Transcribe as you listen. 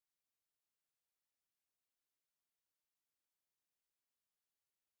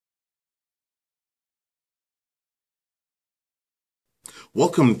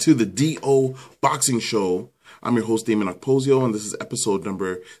Welcome to the DO Boxing Show. I'm your host, Dameon Okposio, and this is episode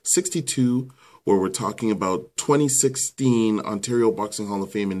number 62, where we're talking about 2016 Ontario Boxing Hall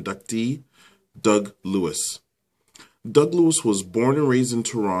of Fame inductee, Doug Lewis. Doug Lewis was born and raised in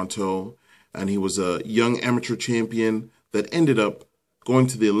Toronto, and he was a young amateur champion that ended up going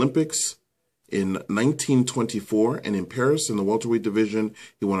to the Olympics in 1924, and in Paris, in the welterweight division,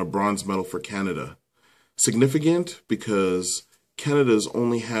 he won a bronze medal for Canada. Significant because Canada's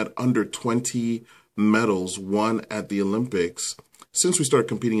only had under 20 medals won at the Olympics since we started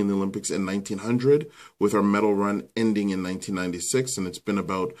competing in the Olympics in 1900, with our medal run ending in 1996, and it's been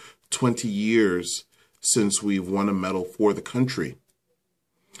about 20 years since we've won a medal for the country.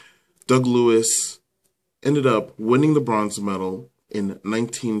 Doug Lewis ended up winning the bronze medal in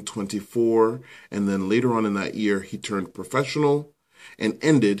 1924, and then later on in that year, he turned professional and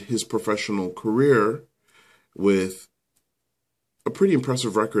ended his professional career with a pretty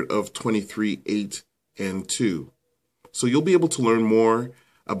impressive record of 23-8-2. So you'll be able to learn more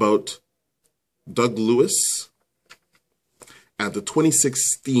about Doug Lewis at the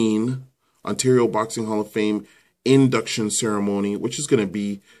 2016 Ontario Boxing Hall of Fame induction ceremony, which is going to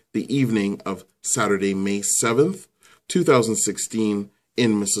be the evening of Saturday, May 7th, 2016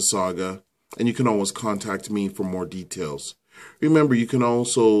 in Mississauga. And you can always contact me for more details. Remember, you can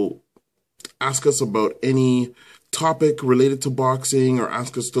also ask us about any topic related to boxing or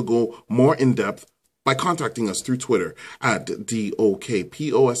ask us to go more in depth by contacting us through Twitter at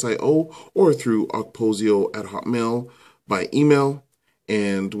DOKPOSIO or through Okposio at Hotmail by email.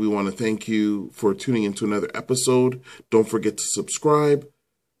 And we want to thank you for tuning into another episode. Don't forget to subscribe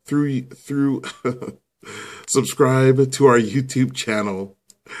subscribe to our YouTube channel,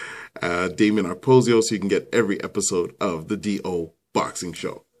 Dameon Okposio, so you can get every episode of the DO Boxing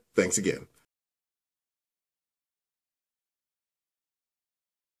Show. Thanks again.